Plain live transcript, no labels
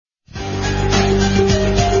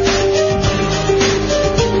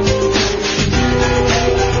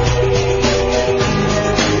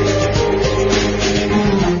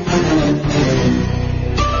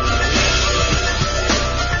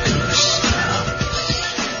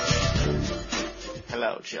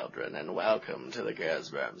children, and welcome to the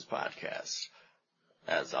Goosebumps podcast.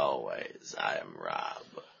 As always, I am Rob.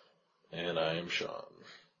 And I am Sean.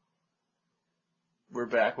 We're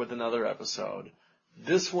back with another episode.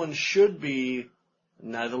 This one should be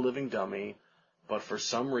Night of the Living Dummy, but for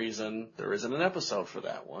some reason, there isn't an episode for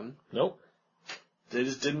that one. Nope. They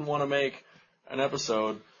just didn't want to make an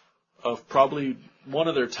episode of probably one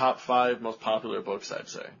of their top 5 most popular books, I'd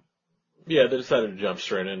say. Yeah, they decided to jump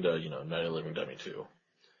straight into, Night of the Living Dummy 2.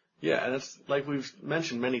 Yeah, and it's like we've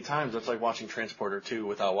mentioned many times, it's like watching Transporter 2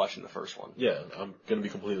 without watching the first one. Yeah, I'm gonna be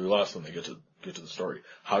completely lost when they get to the story.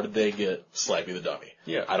 How did they get Slappy the Dummy?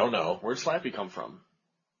 Yeah. I don't know. Where'd Slappy come from?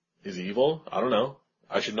 Is he evil? I don't know.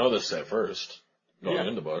 I should know this at first, going Yeah.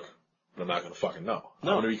 into the book, but I'm not gonna fucking know.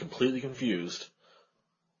 No. I'm gonna be completely confused.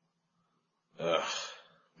 Ugh.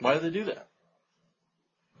 Why did they do that?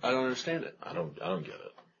 I don't understand it. I don't get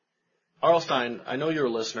it. Arlstein, I know you're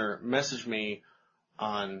a listener. Message me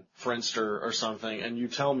on Friendster or something, and you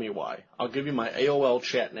tell me why. I'll give you my AOL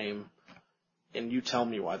chat name, and you tell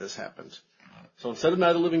me why this happened. So instead of Night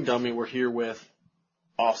of the Living Dummy, we're here with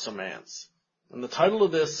Awesome Ants. And the title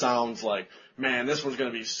of this sounds like, man, this one's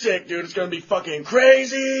gonna be sick, dude. It's gonna be fucking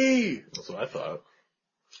crazy! That's what I thought.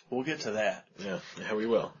 We'll get to that. Yeah, we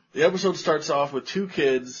will. The episode starts off with 2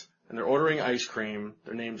 kids, and they're ordering ice cream.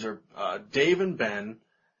 Their names are Dave and Ben.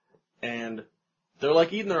 And they're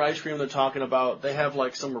like eating their ice cream. They're talking about they have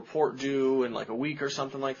like some report due in like a week or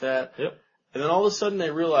something like that. Yep. And then all of a sudden they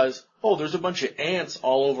realize, oh, there's a bunch of ants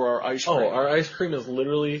all over our ice cream. Oh, our ice cream is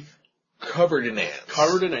literally covered in ants.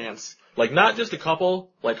 Covered in ants. Like not just a couple,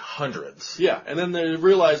 like hundreds. Yeah. And then they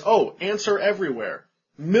realize, oh, ants are everywhere.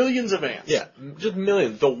 Millions of ants. Yeah, just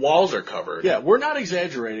millions. The walls are covered. Yeah, we're not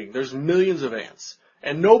exaggerating. There's millions of ants.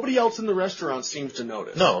 And nobody else in the restaurant seems to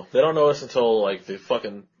notice. No, they don't notice until like the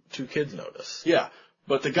fucking 2 kids notice. Yeah.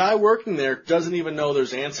 But the guy working there doesn't even know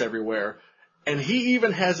there's ants everywhere. And he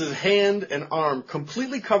even has his hand and arm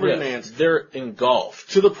completely covered in ants. They're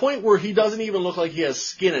engulfed. To the point where he doesn't even look like he has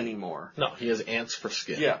skin anymore. No, he has ants for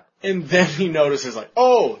skin. Yeah. And then he notices like,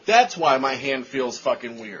 oh, that's why my hand feels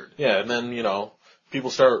fucking weird. Yeah, and then, people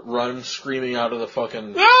start running, screaming out of the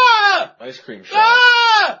fucking ice cream shop.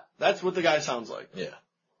 Ah! That's what the guy sounds like. Yeah,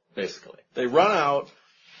 basically. They run out,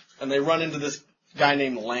 and they run into this guy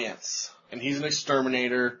named Lance. And he's an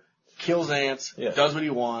exterminator, kills ants, does what he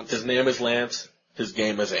wants. His name is Lance, his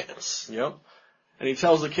game is ants. Yep. And he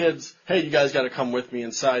tells the kids, hey, you guys gotta come with me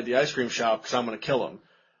inside the ice cream shop because I'm gonna kill him.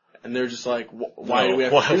 And they're just like, why do we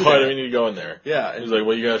have to do that? Why do we need to go in there? Yeah. He's like,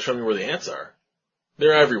 well, you gotta show me where the ants are.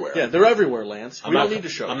 They're everywhere. Yeah, they're everywhere, Lance. We don't need to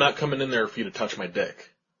show you. I'm not coming in there for you to touch my dick.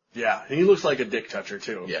 Yeah, and he looks like a dick toucher,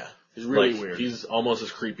 too. Yeah. He's really weird. He's almost as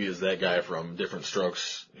creepy as that guy from Different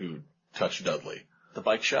Strokes who touched Dudley. The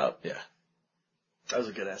bike shop? Yeah. That was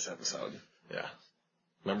a good-ass episode. Yeah.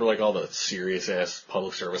 Remember, like, all the serious-ass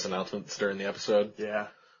public service announcements during the episode? Yeah.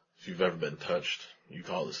 If you've ever been touched, you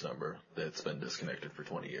call this number. That's been disconnected for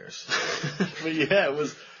 20 years. But yeah,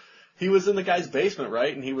 he was in the guy's basement,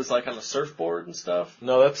 right? And he was like on a surfboard and stuff?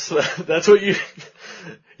 No, that's what you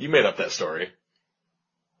made up that story.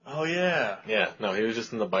 Oh, yeah. Yeah, no, he was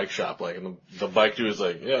just in the bike shop, like, and the bike dude was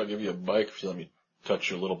like, yeah, I'll give you a bike if you let me touch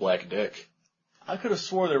your little black dick. I could have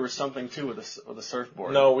swore there was something, too, with a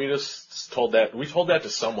surfboard. No, we told that to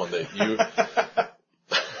someone that you...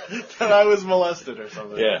 that I was molested or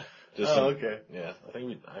something. Yeah. Okay. Yeah,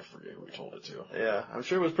 I forget who we told it to. Yeah, I'm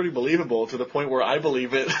sure it was pretty believable to the point where I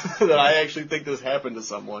believe it, that I actually think this happened to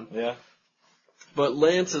someone. Yeah. But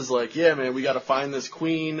Lance is like, yeah, man, we gotta find this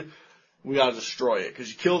queen, we gotta destroy it, because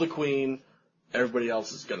you kill the queen, everybody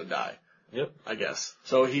else is gonna die. Yep. I guess.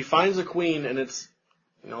 So he finds a queen, and it's,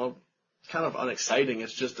 kind of unexciting.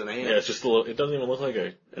 It's just an ant. Yeah, it's just a little, it doesn't even look like a...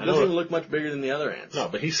 It doesn't even look much bigger than the other ants. No,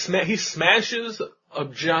 but he smashes a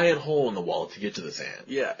giant hole in the wall to get to this ant.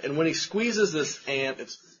 Yeah, and when he squeezes this ant,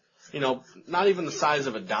 it's, not even the size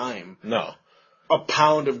of a dime. No. A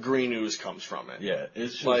pound of green ooze comes from it. Yeah,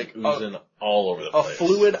 it's just like oozing all over the place. A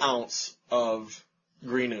fluid ounce of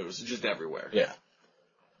green ooze, just everywhere. Yeah.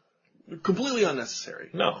 Completely unnecessary.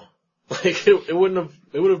 No. Like, it would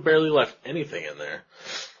have barely left anything in there.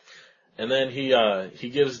 And then he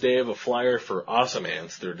gives Dave a flyer for Awesome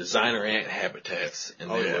Ants, their designer ant habitats,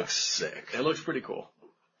 and they look sick. It looks pretty cool.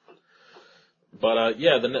 But,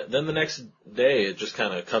 then the next day, it just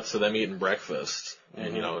kind of cuts to them eating breakfast.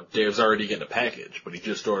 And, Dave's already getting a package, but he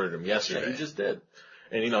just ordered them yesterday. Yeah, he just did.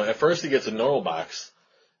 And, at first he gets a normal box.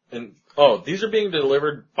 And, these are being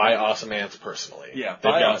delivered by Awesome Ants personally. Yeah,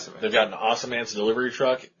 They've got an Awesome Ants delivery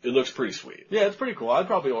truck. It looks pretty sweet. Yeah, it's pretty cool. I'd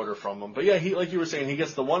probably order from them. But yeah, like you were saying, he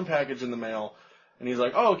gets the one package in the mail, and he's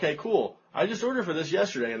like, oh, okay, cool. I just ordered for this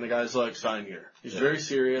yesterday, and the guy's like, sign here. He's very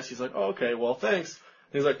serious. He's like, oh, okay, well, thanks.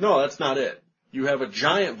 And he's like, no, that's not it. You have a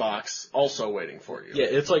giant box also waiting for you. Yeah,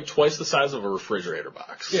 it's like twice the size of a refrigerator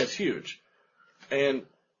box. Yeah, it's huge. And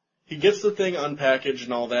he gets the thing unpackaged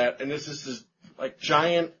and all that, and it's just this, like,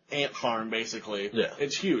 giant ant farm, basically. Yeah.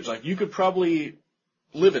 It's huge. Like, you could probably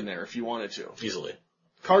live in there if you wanted to. Easily.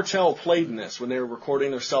 Cartel played in this when they were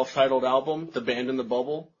recording their self-titled album, The Band in the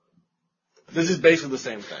Bubble. This is basically the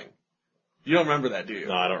same thing. You don't remember that, do you?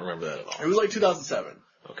 No, I don't remember that at all. It was like 2007.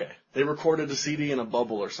 Okay. They recorded a CD in a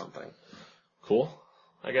bubble or something. Cool,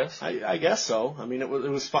 I guess. I guess so. I mean, it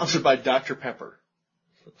was sponsored by Dr. Pepper.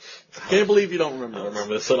 Can't believe you don't remember I this. don't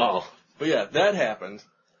remember this at all. But yeah, that happened.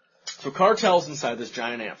 So Cartel's inside this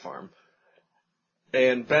giant ant farm.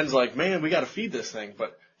 And Ben's like, man, we gotta feed this thing.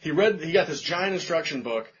 But he got this giant instruction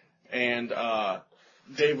book, and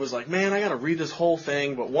Dave was like, man, I gotta read this whole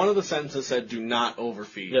thing, but one of the sentences said, do not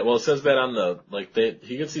overfeed. Yeah, well, it says that on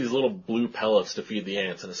he gets these little blue pellets to feed the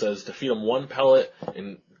ants, and it says to feed them one pellet,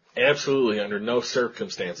 and absolutely under no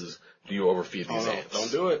circumstances do you overfeed these ants.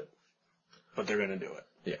 Don't do it. But they're gonna do it.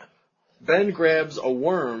 Yeah. Ben grabs a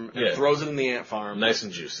worm and throws it in the ant farm. Nice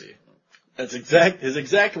and juicy. That's his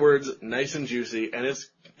exact words, nice and juicy, and it's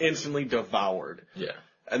instantly devoured. Yeah.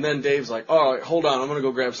 And then Dave's like, oh, hold on, I'm gonna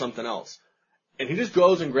go grab something else. And he just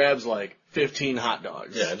goes and grabs like 15 hot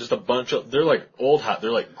dogs. Yeah, just a bunch of, they're like old hot,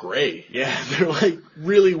 they're like gray. Yeah, they're like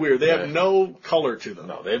really weird. They have no color to them.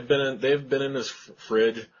 No, they've been in this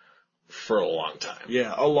fridge for a long time.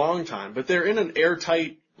 Yeah, a long time. But they're in an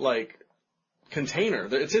airtight, like, container.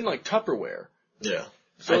 It's in like Tupperware. Yeah.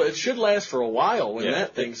 So it should last for a while when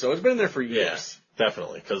that thing, so it's been in there for years. Yeah,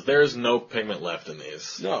 definitely. Because there's no pigment left in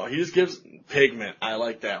these. No, he just gives pigment. I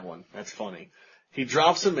like that one. That's funny. He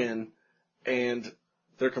drops them in, and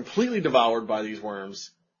they're completely devoured by these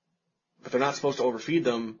worms, but they're not supposed to overfeed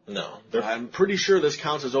them. No. I'm pretty sure this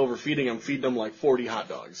counts as overfeeding them. Feed them like 40 hot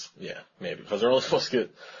dogs. Yeah, maybe. Because they're only supposed to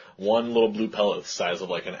get one little blue pellet the size of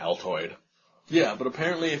like an Altoid. Yeah, but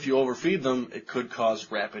apparently if you overfeed them, it could cause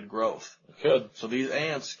rapid growth. It could. So these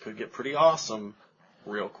ants could get pretty awesome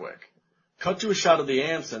real quick. Cut to a shot of the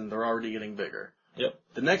ants, and they're already getting bigger. Yep.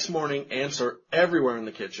 The next morning, ants are everywhere in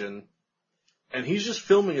the kitchen, and he's just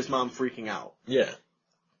filming his mom freaking out. Yeah.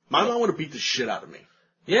 My mom would have beat the shit out of me.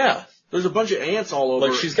 Yeah. There's a bunch of ants all over.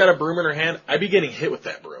 Like, she's got a broom in her hand. I'd be getting hit with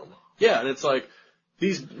that broom. Yeah, and it's like,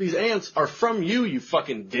 these ants are from you, you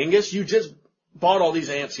fucking dingus. You just bought all these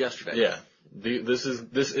ants yesterday. Yeah. This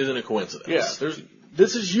isn't a coincidence. Yeah,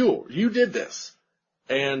 this is you. You did this.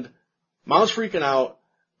 And Mom's freaking out,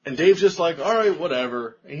 and Dave's just like, alright,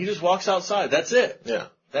 whatever. And he just walks outside. That's it. Yeah.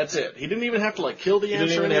 That's it. He didn't even have to, like, kill the ants or anything.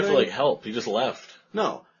 He didn't even have to, like, help. He just left.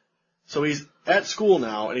 No. So he's at school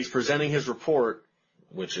now, and he's presenting his report.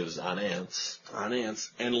 Which is on ants. On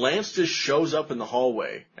ants. And Lance just shows up in the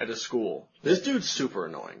hallway at his school. This dude's super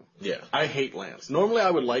annoying. Yeah. I hate Lance. Normally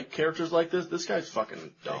I would like characters like this. This guy's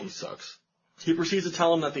fucking dumb. Yeah, he sucks. He proceeds to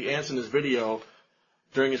tell him that the ants in his video,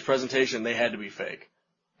 during his presentation, they had to be fake.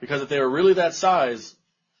 Because if they were really that size,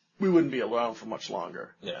 we wouldn't be around for much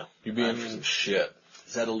longer. Yeah. You'd be in for some shit.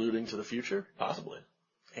 Is that alluding to the future? Possibly.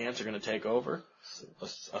 Ants are going to take over?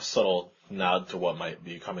 A subtle nod to what might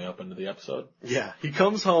be coming up into the episode. Yeah. He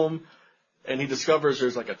comes home, and he discovers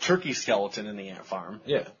there's like a turkey skeleton in the ant farm.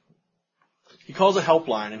 Yeah. He calls a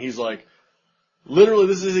helpline, and he's like, literally,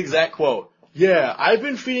 this is his exact quote. Yeah, I've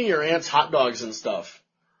been feeding your ants hot dogs and stuff.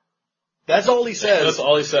 That's all he says. That's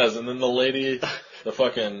all he says. And then the lady, the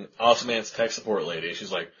fucking Awesome Ants tech support lady,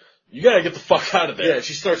 she's like, you gotta get the fuck out of there. Yeah,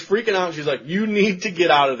 she starts freaking out, and she's like, you need to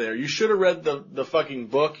get out of there. You should have read the fucking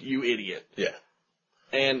book, you idiot. Yeah.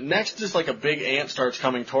 And next, just like a big ant starts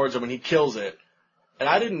coming towards him, and he kills it. And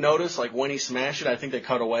I didn't notice, like, when he smashed it, I think they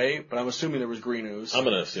cut away, but I'm assuming there was green ooze. I'm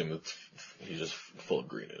gonna assume he's just full of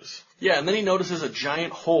green ooze. Yeah, and then he notices a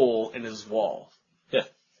giant hole in his wall. Yeah.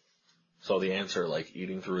 So the ants are, like,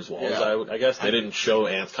 eating through his walls, Yeah. I guess. They didn't show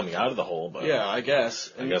ants coming out of the hole, but... Yeah, I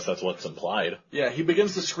guess. I guess that's what's implied. Yeah, he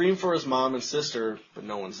begins to scream for his mom and sister, but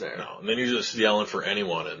no one's there. No, and then he's just yelling for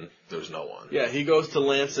anyone, and there's no one. Yeah, he goes to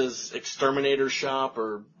Lance's exterminator shop,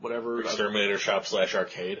 or whatever. Exterminator shop /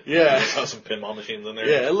 arcade. Yeah. He saw some pinball machines in there.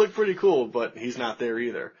 Yeah, it looked pretty cool, but he's not there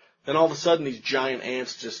either. Then all of a sudden, these giant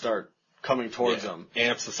ants just start coming towards him.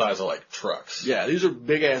 Ants the size of, like, trucks. Yeah, these are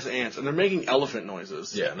big-ass ants, and they're making elephant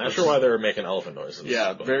noises. Yeah, not sure why they were making elephant noises.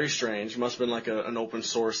 Yeah, but. Very strange. Must have been like an open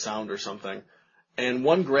source sound or something. And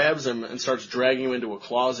one grabs him and starts dragging him into a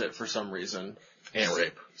closet for some reason. Ant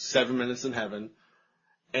rape. 7 minutes in heaven.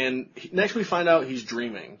 And next we find out he's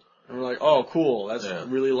dreaming. And we're like, oh, cool, that's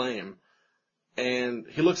really lame. And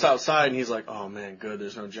he looks outside and he's like, oh man, good,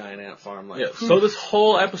 there's no giant ant farm. Like, yeah, so this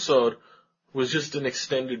whole episode was just an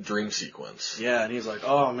extended dream sequence. Yeah, and he's like,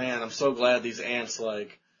 oh man, I'm so glad these ants,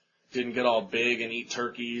 like, didn't get all big and eat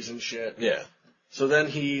turkeys and shit. Yeah. So then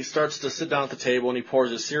he starts to sit down at the table and he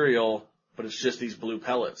pours his cereal, but it's just these blue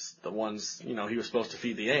pellets, the ones, he was supposed to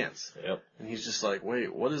feed the ants. Yep. And he's just like,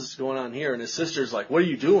 wait, what is going on here? And his sister's like, what are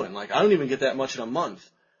you doing? Like, I don't even get that much in a month.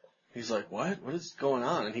 He's like, what? What is going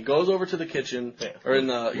on? And he goes over to the kitchen,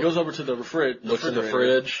 he goes over to the refrigerator. Looks in the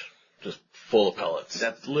fridge, just full of pellets.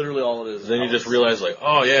 That's literally all it is. Then you just realize, like,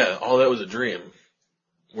 oh yeah, all that was a dream.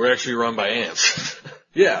 We're actually run by ants.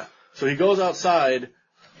 Yeah. So he goes outside,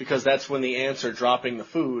 because that's when the ants are dropping the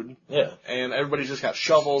food. Yeah. And everybody's just got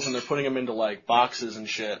shovels and they're putting them into like boxes and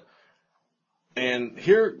shit. And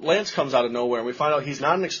here Lance comes out of nowhere and we find out he's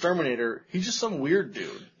not an exterminator. He's just some weird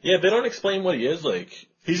dude. Yeah, they don't explain what he is. Like,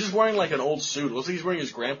 he's just wearing like an old suit. It looks like he's wearing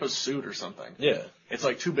his grandpa's suit or something. Yeah. It's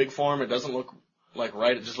like too big for him. It doesn't look like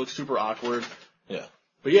right. It just looks super awkward. Yeah.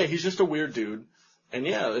 But yeah, he's just a weird dude. And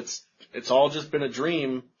yeah, it's all just been a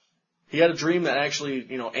dream. He had a dream that actually,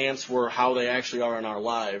 ants were how they actually are in our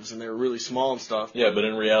lives, and they were really small and stuff. Yeah, but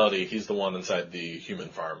in reality, he's the one inside the human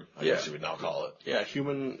farm, I guess you would now call it. Yeah,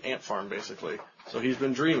 human ant farm, basically. So he's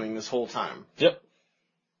been dreaming this whole time. Yep.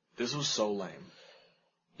 This was so lame.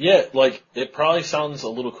 Yeah, like, it probably sounds a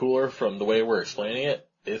little cooler from the way we're explaining it.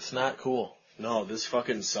 It's not cool. No, this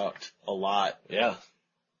fucking sucked a lot. Yeah.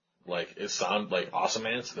 Like, it sounds like Awesome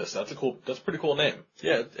Ants. That's a pretty cool name.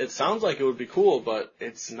 Yeah, it sounds like it would be cool, but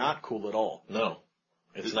it's not cool at all. No,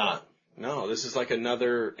 it's not. No, this is like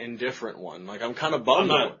another indifferent one. Like, I'm kind of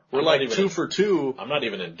bummed. We're I'm like not even 2 for 2. I'm not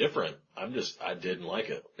even indifferent. I didn't like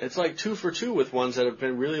it. It's like 2 for 2 with ones that have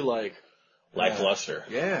been really like lackluster.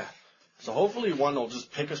 Yeah. So hopefully one will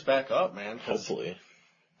just pick us back up, man. Hopefully.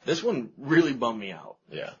 This one really bummed me out.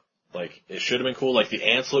 Yeah. Like, it should have been cool. Like, the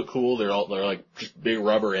ants look cool. They're like just big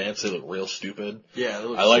rubber ants. They look real stupid. Yeah, they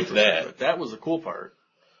look I liked that. Stupid. That was the cool part.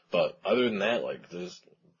 But other than that, like,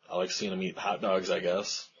 I like seeing them eat hot dogs, I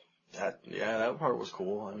guess. That part was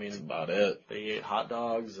cool. I mean, that's about it. They ate hot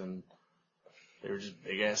dogs and they were just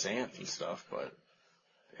big ass ants and stuff, but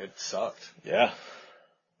it sucked. Yeah.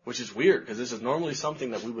 Which is weird, because this is normally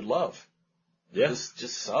something that we would love. Yeah. This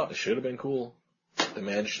just sucked. It should have been cool. They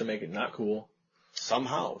managed to make it not cool.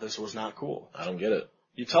 Somehow, this was not cool. I don't get it.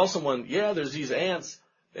 You tell someone, yeah, there's these ants,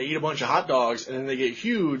 they eat a bunch of hot dogs, and then they get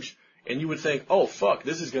huge, and you would think, oh, fuck,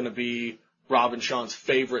 this is going to be Rob and Sean's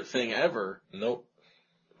favorite thing ever. Nope.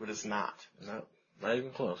 But it's not. No, not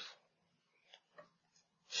even close.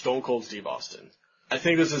 Stone Cold Steve Austin. I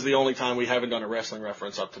think this is the only time we haven't done a wrestling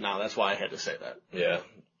reference up to now. That's why I had to say that. Yeah.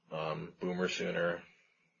 Boomer Sooner.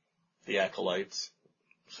 The Acolytes.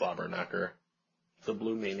 Slobber Knocker. The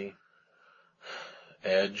Blue Meanie.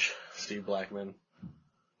 Edge. Steve Blackman.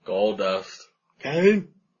 Goldust. Kane.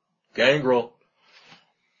 Gangrel.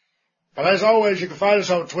 And as always, you can find us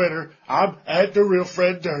on Twitter. I'm at The Real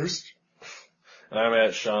Fred Durst. And I'm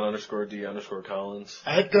at Sean_D_Collins.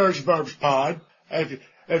 At Goosebumps Pod.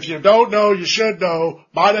 If you don't know, you should know.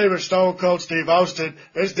 My name is Stone Cold Steve Austin.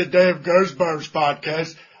 It's the damn Goosebumps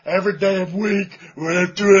podcast. Every damn week, we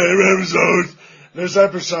have 2 damn episodes. This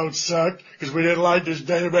episode sucked because we didn't like this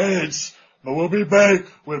damn ants. But we'll be back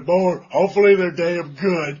with more. Hopefully they're damn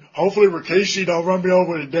good. Hopefully Rikishi don't run me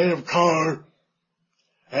over with a damn car.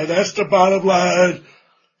 And that's the bottom line.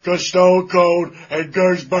 Cause Stone Cold and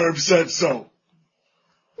Goosebumps said so.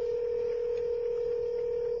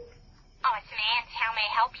 How may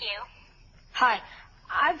I help you? Hi,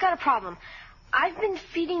 I've got a problem. I've been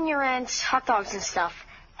feeding your ants hot dogs and stuff,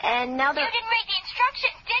 and now they're... You didn't read the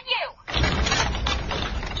instructions, did you?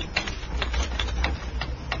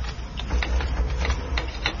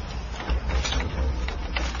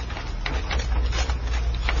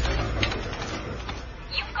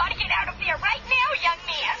 You've got to get out of there right now, young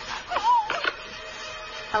man. Oh.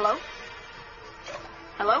 Hello?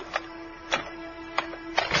 Hello?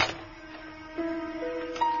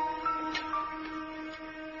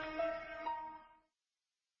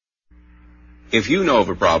 If you know of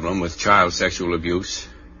a problem with child sexual abuse,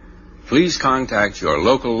 please contact your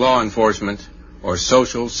local law enforcement or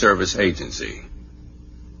social service agency.